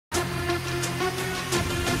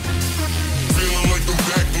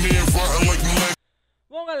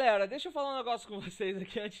galera, deixa eu falar um negócio com vocês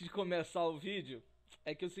aqui antes de começar o vídeo.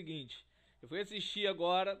 É que é o seguinte, eu fui assistir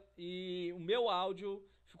agora e o meu áudio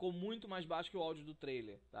ficou muito mais baixo que o áudio do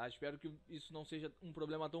trailer, tá? Espero que isso não seja um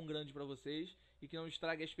problema tão grande pra vocês e que não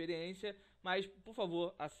estrague a experiência, mas, por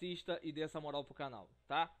favor, assista e dê essa moral pro canal,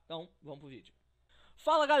 tá? Então, vamos pro vídeo.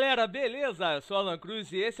 Fala galera, beleza? Eu sou o Alan Cruz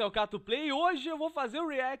e esse é o KatoPlay e hoje eu vou fazer o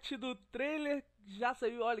react do trailer. Já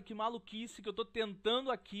saiu, olha que maluquice que eu tô tentando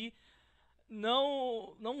aqui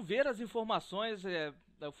não ver as informações.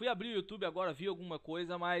 Eu fui abrir o YouTube agora, vi alguma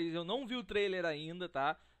coisa, mas eu não vi o trailer ainda,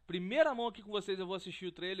 tá? Primeira mão aqui com vocês, eu vou assistir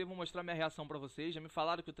o trailer e vou mostrar minha reação pra vocês. Já me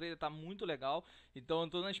falaram que o trailer tá muito legal, então eu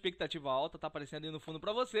tô na expectativa alta, tá aparecendo aí no fundo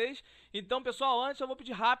pra vocês. Então pessoal, antes eu vou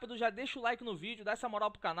pedir rápido, já deixa o like no vídeo, dá essa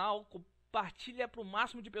moral pro canal, compartilha pro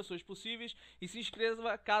máximo de pessoas possíveis e se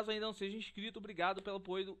inscreva caso ainda não seja inscrito. Obrigado pelo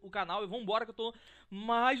apoio do canal e vambora que eu tô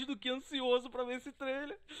mais do que ansioso pra ver esse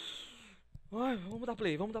trailer. Ai, vamos dar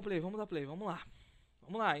play, vamos lá.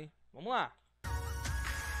 Vamos lá, hein, vamos lá.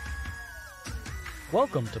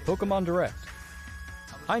 Welcome to Pokemon Direct.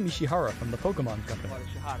 I'm Ishihara from the Pokémon Company. Bora,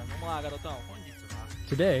 Ishihara, vamos lá, garotão.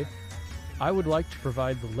 Today, I would like to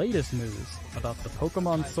provide the latest news about the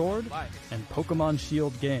Pokemon Sword and Pokemon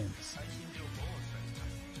Shield games.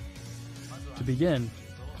 To begin,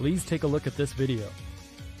 please take a look at this video.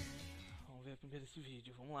 Vamos ver primeiro esse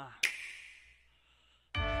vídeo, vamos lá.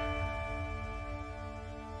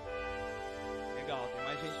 Legal, tem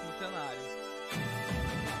mais gente no cenário.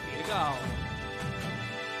 Legal.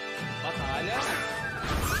 Batalha.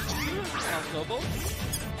 Double.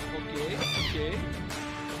 Ok.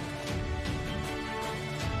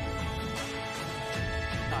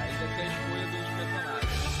 Tá, essa aqui é a escolha dos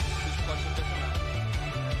personagens. Dos próximos personagens.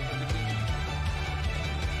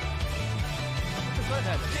 Isso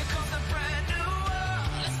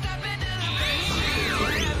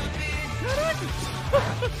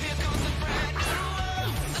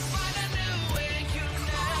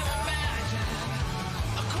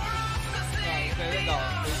é legal.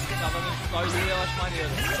 Esse tava no tutorial e eu acho maneiro.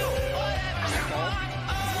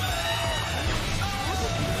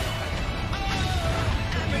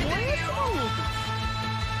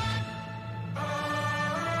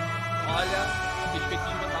 Olha, a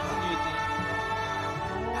perspectiva tá bonita, hein?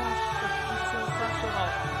 Nossa, que sensacional.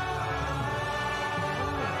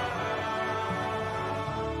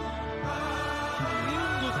 Que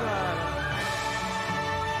lindo, cara.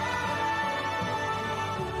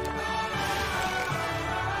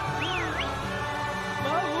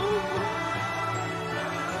 Maluco.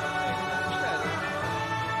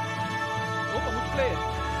 Opa, multiplayer.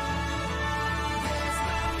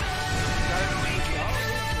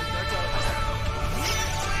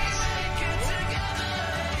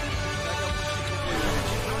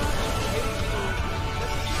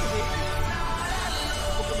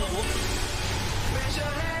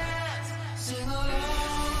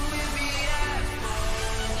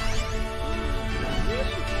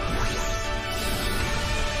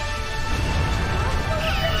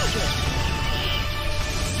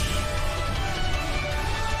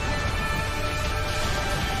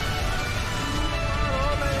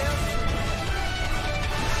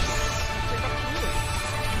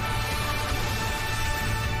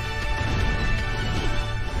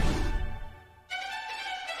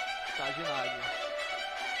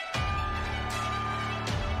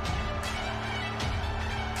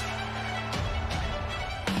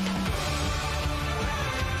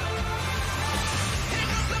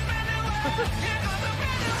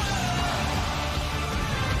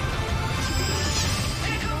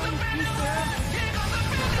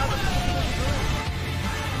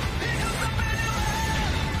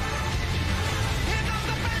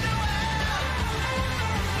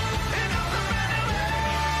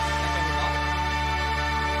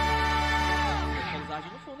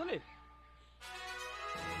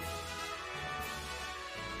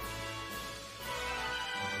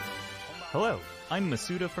 Hello, I'm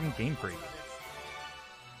Masuda from Game Freak.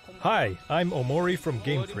 Hi, I'm Omori from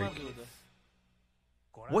Game Freak.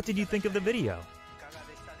 What did you think of the video?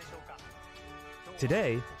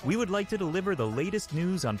 Today, we would like to deliver the latest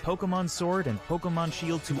news on Pokemon Sword and Pokemon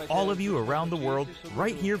Shield to all of you around the world,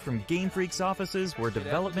 right here from Game Freak's offices where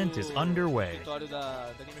development is underway.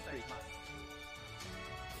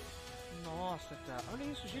 Nossa, cara. Olha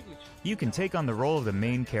isso, Giglet. You can take on the role of the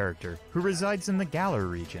main character, who resides in the Galar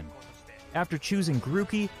region. After choosing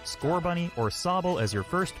Grookey, Scorbunny, or Sobble as your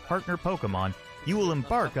first partner Pokemon, you will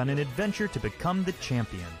embark on an adventure to become the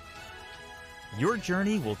champion. Your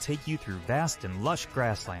journey will take you through vast and lush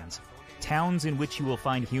grasslands, towns in which you will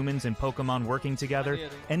find humans and Pokemon working together,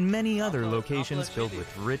 and many other locations filled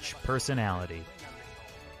with rich personality.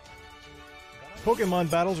 Pokemon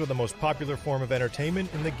battles are the most popular form of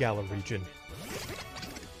entertainment in the Galar region.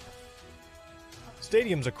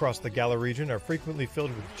 Stadiums across the Galar region are frequently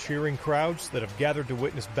filled with cheering crowds that have gathered to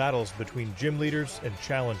witness battles between gym leaders and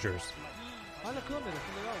challengers.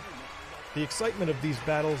 The excitement of these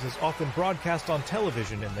battles is often broadcast on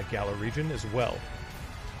television in the Galar region as well.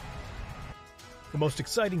 The most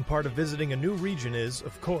exciting part of visiting a new region is,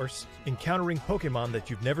 of course, encountering Pokemon that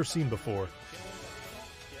you've never seen before.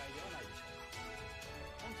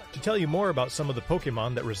 To tell you more about some of the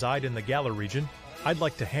Pokemon that reside in the Galar region, I'd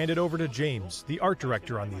like to hand it over to James, the art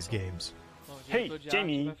director on these games. Hey,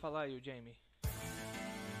 Jamie.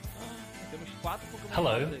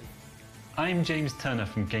 Hello, I'm James Turner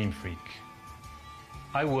from Game Freak.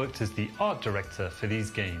 I worked as the art director for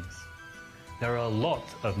these games. There are a lot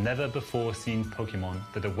of never-before-seen Pokemon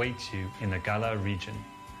that await you in the Galar region,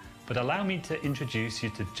 but allow me to introduce you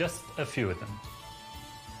to just a few of them.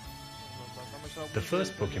 The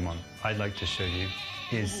first Pokemon I'd like to show you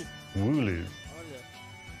is Wooloo.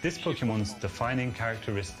 This Pokemon's defining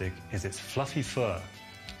characteristic is its fluffy fur,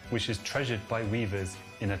 which is treasured by weavers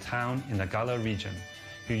in a town in the Galar region,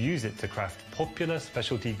 who use it to craft popular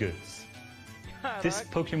specialty goods. This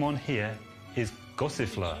Pokemon here is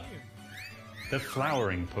Gossifleur, the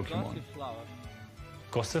flowering Pokemon.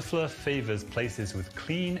 Gossifleur favors places with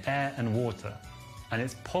clean air and water, and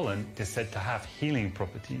its pollen is said to have healing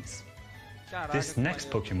properties. This next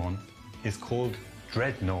Pokemon is called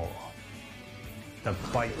Dreadnought, the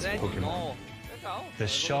bite Pokemon. The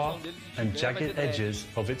sharp and jagged edges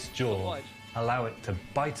of its jaw allow it to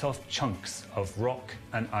bite off chunks of rock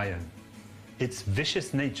and iron. Its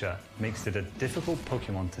vicious nature makes it a difficult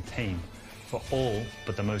Pokemon to tame for all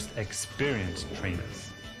but the most experienced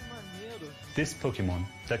trainers. This Pokemon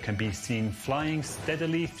that can be seen flying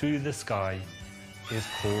steadily through the sky is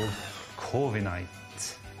called Corviknight.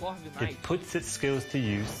 It puts its skills to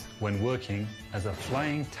use when working as a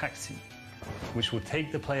flying taxi, which will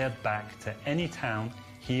take the player back to any town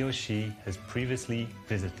he or she has previously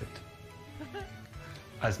visited.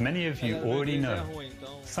 As many of you already know,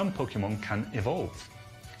 some Pokemon can evolve,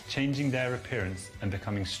 changing their appearance and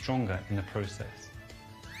becoming stronger in the process.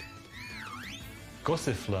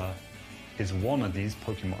 Gossifleur is one of these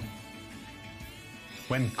Pokemon.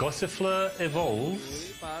 When Gossifleur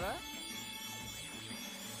evolves,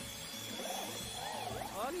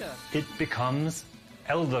 it becomes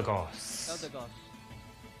Eldegoss.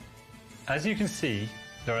 As you can see,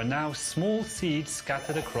 there are now small seeds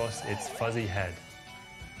scattered across its fuzzy head.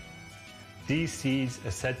 These seeds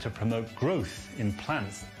are said to promote growth in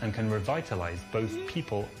plants and can revitalize both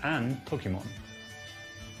people and Pokemon.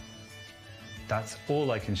 That's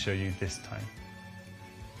all I can show you this time.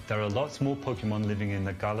 There are lots more Pokemon living in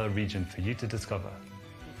the Galar region for you to discover.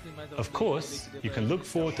 Of course, you can look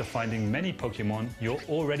forward to finding many Pokemon you're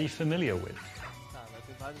already familiar with.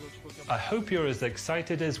 I hope you're as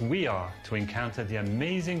excited as we are to encounter the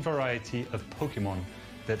amazing variety of Pokemon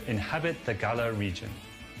that inhabit the Galar region.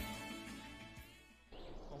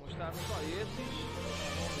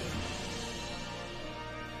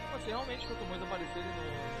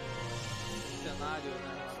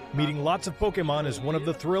 Meeting lots of Pokemon is one of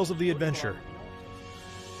the thrills of the adventure.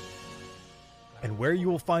 And where you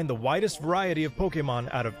will find the widest variety of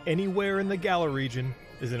Pokemon out of anywhere in the Galar region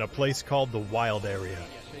is in a place called the Wild Area.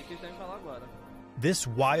 This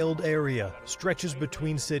wild area stretches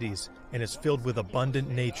between cities and is filled with abundant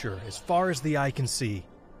nature as far as the eye can see.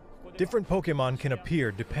 Different Pokemon can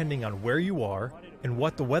appear depending on where you are and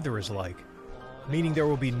what the weather is like, meaning there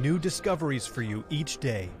will be new discoveries for you each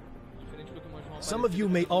day. Some of you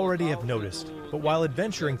may already have noticed, but while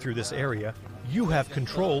adventuring through this area, you have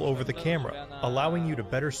control over the camera, allowing you to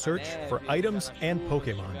better search for items and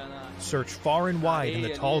Pokemon. Search far and wide in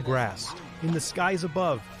the tall grass, in the skies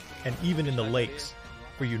above, and even in the lakes,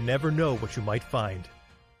 for you never know what you might find.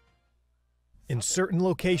 In certain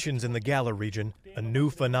locations in the Galar region, a new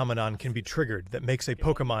phenomenon can be triggered that makes a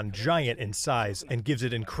Pokemon giant in size and gives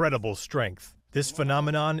it incredible strength. This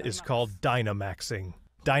phenomenon is called Dynamaxing.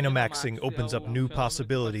 Dynamaxing opens up new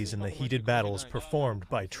possibilities in the heated battles performed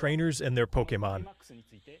by trainers and their Pokemon.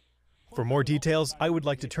 For more details, I would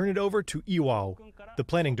like to turn it over to Iwao, the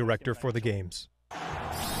planning director for the games.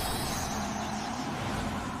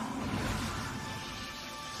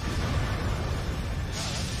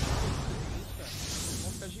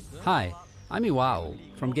 Hi, I'm Iwao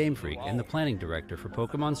from Game Freak and the planning director for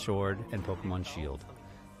Pokemon Sword and Pokemon Shield.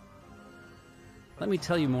 Let me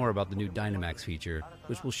tell you more about the new Dynamax feature,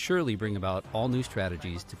 which will surely bring about all new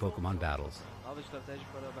strategies to Pokemon battles.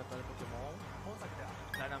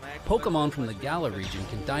 Pokemon from the Galar region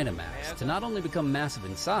can Dynamax to not only become massive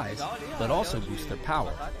in size, but also boost their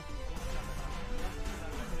power.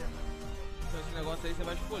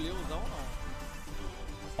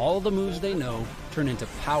 All the moves they know turn into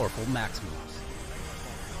powerful max moves.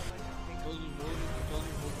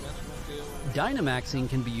 Dynamaxing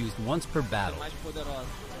can be used once per battle.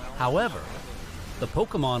 However, the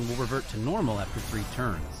Pokemon will revert to normal after 3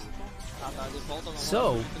 turns.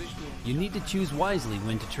 So, you need to choose wisely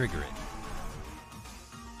when to trigger it.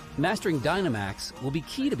 Mastering Dynamax will be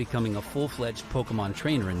key to becoming a full-fledged Pokemon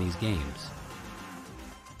trainer in these games.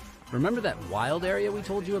 Remember that wild area we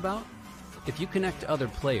told you about? If you connect to other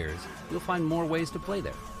players, you'll find more ways to play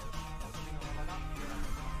there.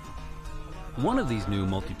 One of these new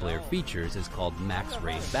multiplayer features is called Max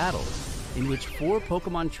Raid Battles, in which 4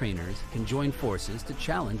 Pokemon trainers can join forces to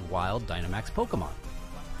challenge wild Dynamax Pokemon.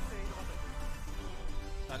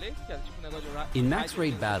 In Max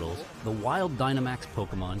Raid Battles, the wild Dynamax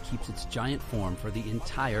Pokemon keeps its giant form for the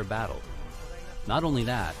entire battle. Not only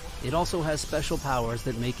that, it also has special powers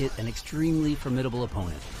that make it an extremely formidable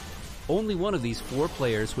opponent. Only one of these 4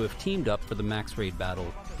 players who have teamed up for the Max Raid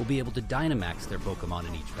Battle will be able to Dynamax their Pokemon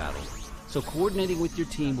in each battle. So coordinating with your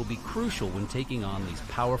team will be crucial when taking on these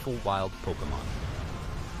powerful wild Pokemon.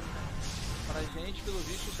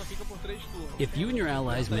 If you and your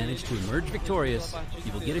allies manage to emerge victorious,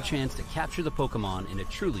 you will get a chance to capture the Pokemon in a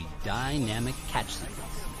truly dynamic catch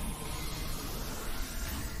sequence.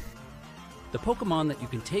 The Pokemon that you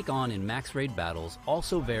can take on in Max Raid battles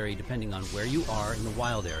also vary depending on where you are in the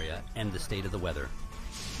wild area and the state of the weather.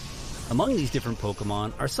 Among these different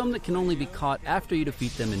Pokemon are some that can only be caught after you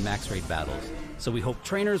defeat them in Max Raid battles, so we hope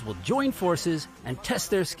trainers will join forces and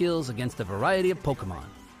test their skills against a variety of Pokemon.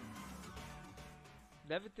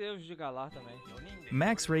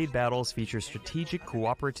 Max Raid Battles feature strategic,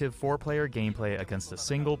 cooperative 4-player gameplay against a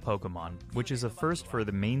single Pokemon, which is a first for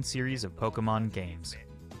the main series of Pokemon games.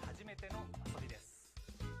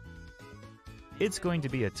 It's going to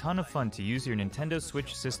be a ton of fun to use your Nintendo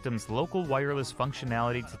Switch system's local wireless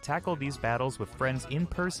functionality to tackle these battles with friends in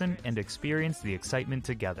person and experience the excitement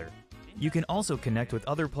together. You can also connect with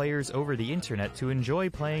other players over the internet to enjoy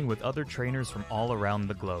playing with other trainers from all around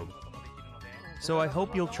the globe. So I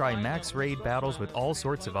hope you'll try Max Raid Battles with all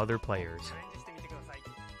sorts of other players.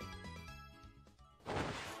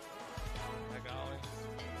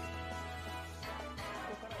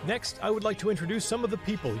 Next, I would like to introduce some of the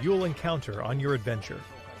people you'll encounter on your adventure.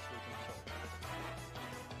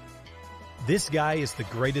 This guy is the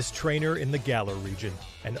greatest trainer in the Galar region,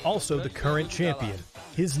 and also the current champion.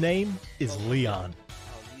 His name is Leon.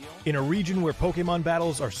 In a region where Pokemon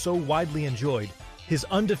battles are so widely enjoyed, his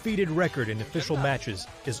undefeated record in official matches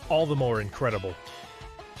is all the more incredible.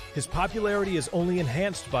 His popularity is only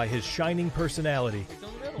enhanced by his shining personality,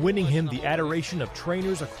 winning him the adoration of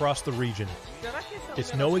trainers across the region.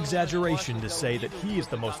 It's no exaggeration to say that he is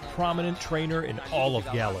the most prominent trainer in all of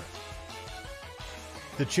Galar.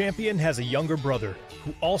 The champion has a younger brother,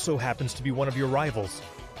 who also happens to be one of your rivals.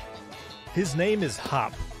 His name is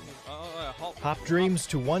Hop. Hop dreams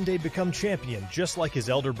to one day become champion just like his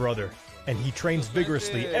elder brother, and he trains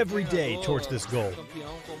vigorously every day towards this goal.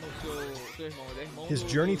 His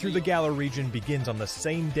journey through the Galar region begins on the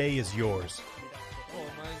same day as yours.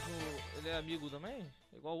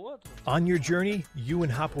 On your journey, you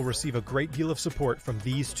and Hop will receive a great deal of support from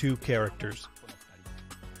these 2 characters.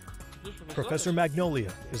 Professor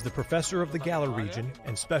Magnolia is the professor of the Galar region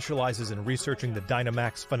and specializes in researching the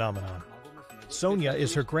Dynamax phenomenon. Sonia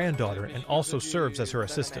is her granddaughter and also serves as her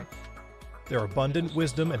assistant. Their abundant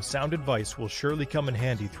wisdom and sound advice will surely come in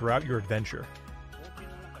handy throughout your adventure.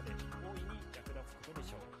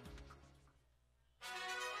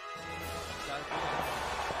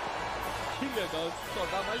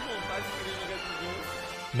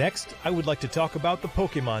 Next, I would like to talk about the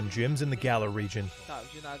Pokemon gyms in the Galar region.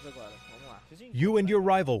 You and your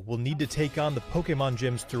rival will need to take on the Pokemon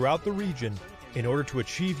gyms throughout the region in order to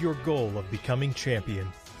achieve your goal of becoming champion.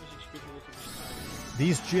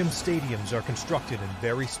 These gym stadiums are constructed in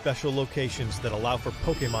very special locations that allow for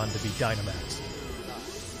Pokemon to be Dynamaxed.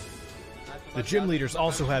 The gym leaders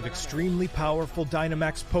also have extremely powerful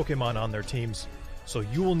Dynamax Pokemon on their teams, so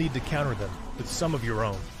you will need to counter them with some of your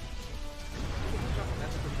own.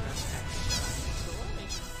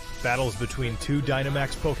 Battles between 2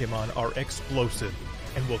 Dynamax Pokemon are explosive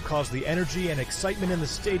and will cause the energy and excitement in the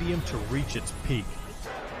stadium to reach its peak.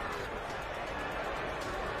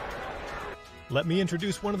 Let me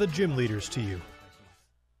introduce one of the gym leaders to you.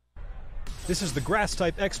 This is the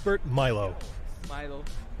Grass-type expert, Milo.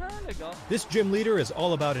 Legal. This gym leader is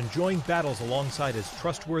all about enjoying battles alongside his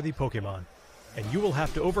trustworthy Pokémon, and you will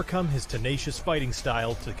have to overcome his tenacious fighting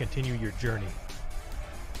style to continue your journey.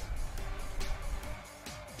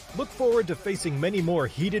 Look forward to facing many more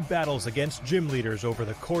heated battles against gym leaders over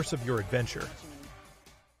the course of your adventure.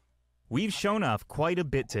 We've shown off quite a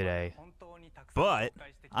bit today, but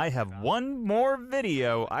I have one more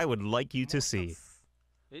video I would like you to see.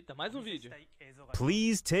 Eita, mais vídeo.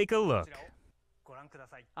 Please take a look.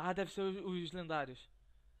 Ah, deve ser os lendários.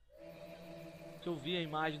 Que eu vi a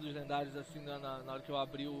imagem dos lendários assim na hora que eu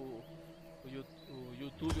abri o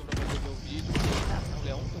YouTube pra poder ver o vídeo. O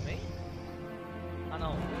leão também? Ah,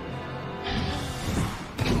 não.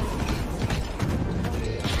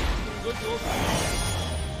 Dois de ouro.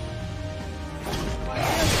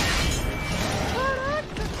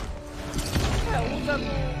 Caraca! Um tá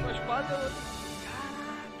com a espada e o outro.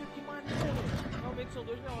 Caraca, que maneiro! Realmente são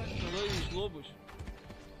dois leões, são dois lobos.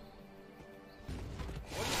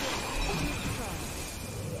 Olha isso, cara!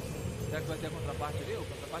 Será que vai ter a contraparte ali? O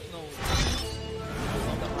contraparte não.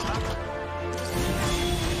 Não dá pra nada.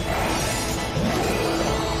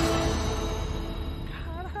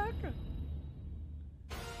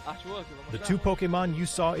 The two Pokémon you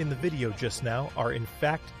saw in the video just now are in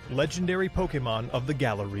fact legendary Pokémon of the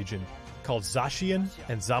Galar region, called Zacian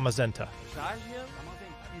and Zamazenta. Zacian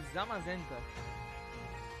e Zamazenta.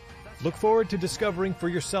 Look forward to discovering for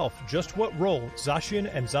yourself just what role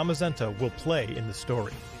Zacian and Zamazenta will play in the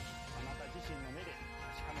story.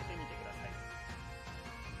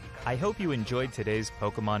 I hope you enjoyed today's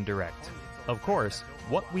Pokemon Direct. Of course,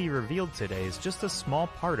 what we revealed today is just a small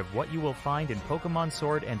part of what you will find in Pokemon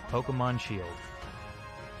Sword and Pokemon Shield.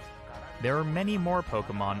 There are many more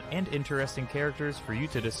Pokemon and interesting characters for you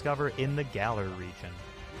to discover in the Galar region.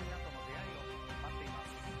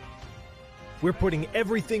 We're putting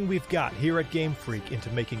everything we've got here at Game Freak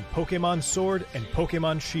into making Pokemon Sword and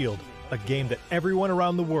Pokemon Shield a game that everyone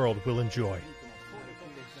around the world will enjoy.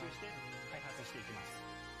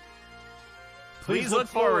 Please look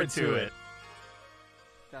forward to it.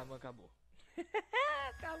 Acabou.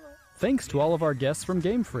 Thanks to all of our guests from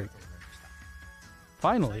Game Freak.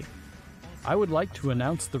 Finally, I would like to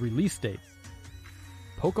announce the release date.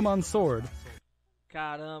 Pokemon Sword.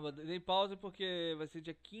 Caramba, dei pausa porque vai ser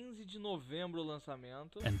dia 15 de novembro o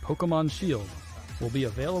lançamento. And Pokemon Shield will be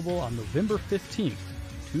available on November 15th,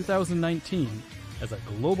 2019 as a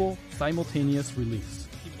global simultaneous release.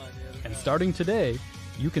 And starting today,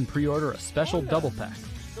 you can pre-order a special double pack.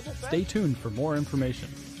 Stay tuned for more information.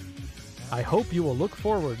 I hope you will look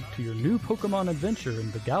forward to your new Pokemon adventure in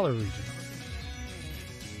the Galar region.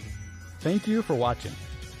 Thank you for watching.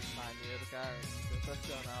 Maneiro, cara.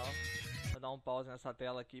 Sensacional. Vou dar pause nessa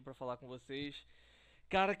tela aqui pra falar com vocês.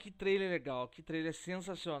 Cara, que trailer legal. Que trailer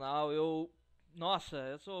sensacional. Nossa,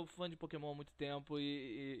 eu sou fã de Pokémon há muito tempo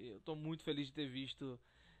e eu tô muito feliz de ter visto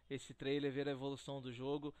esse trailer, ver a evolução do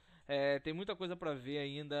jogo. Tem muita coisa pra ver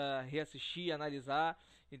ainda, reassistir, analisar.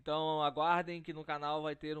 Então aguardem que no canal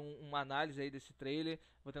vai ter uma análise aí desse trailer.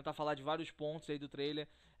 Vou tentar falar de vários pontos aí do trailer.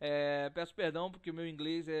 Peço perdão porque o meu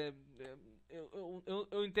inglês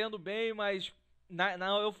eu entendo bem, mas na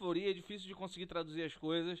euforia é difícil de conseguir traduzir as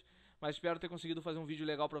coisas. Mas espero ter conseguido fazer um vídeo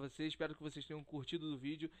legal pra vocês. Espero que vocês tenham curtido do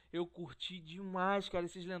vídeo. Eu curti demais, cara.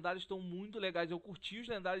 Esses lendários estão muito legais. Eu curti os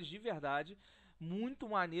lendários de verdade. Muito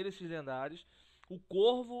maneiro esses lendários. O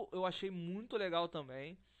Corvo eu achei muito legal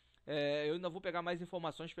também. Eu ainda vou pegar mais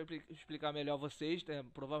informações para explicar melhor a vocês,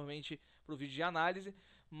 provavelmente pro vídeo de análise.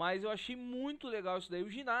 Mas eu achei muito legal isso daí.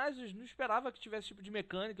 Os ginásios, não esperava que tivesse esse tipo de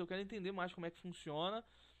mecânica. Eu quero entender mais como é que funciona,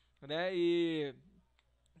 né? E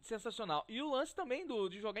sensacional. E o lance também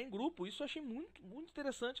de jogar em grupo, isso eu achei muito, muito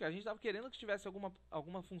interessante, cara. A gente tava querendo que tivesse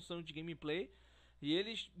alguma função de gameplay. E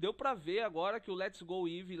eles, deu pra ver agora que o Let's Go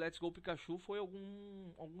Eevee e Let's Go Pikachu foi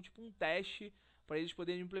algum tipo um teste para eles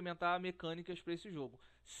poderem implementar mecânicas para esse jogo.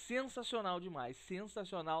 Sensacional demais,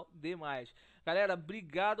 sensacional demais. Galera,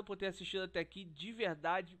 obrigado por ter assistido até aqui, de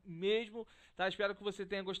verdade mesmo, tá? Espero que você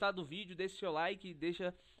tenha gostado do vídeo, deixe seu like,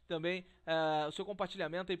 deixa também o seu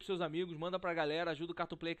compartilhamento aí pros seus amigos, manda pra galera, ajuda o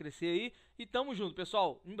KatoPlay a crescer aí. E tamo junto,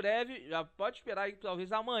 pessoal. Em breve, já pode esperar aí,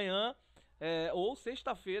 talvez amanhã, ou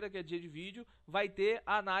sexta-feira, que é dia de vídeo, vai ter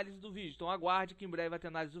a análise do vídeo. Então aguarde que em breve vai ter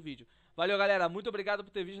análise do vídeo. Valeu, galera. Muito obrigado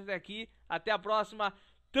por ter visto até aqui. Até a próxima.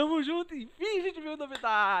 Tamo junto e finge de ver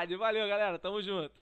novidade. Valeu, galera. Tamo junto.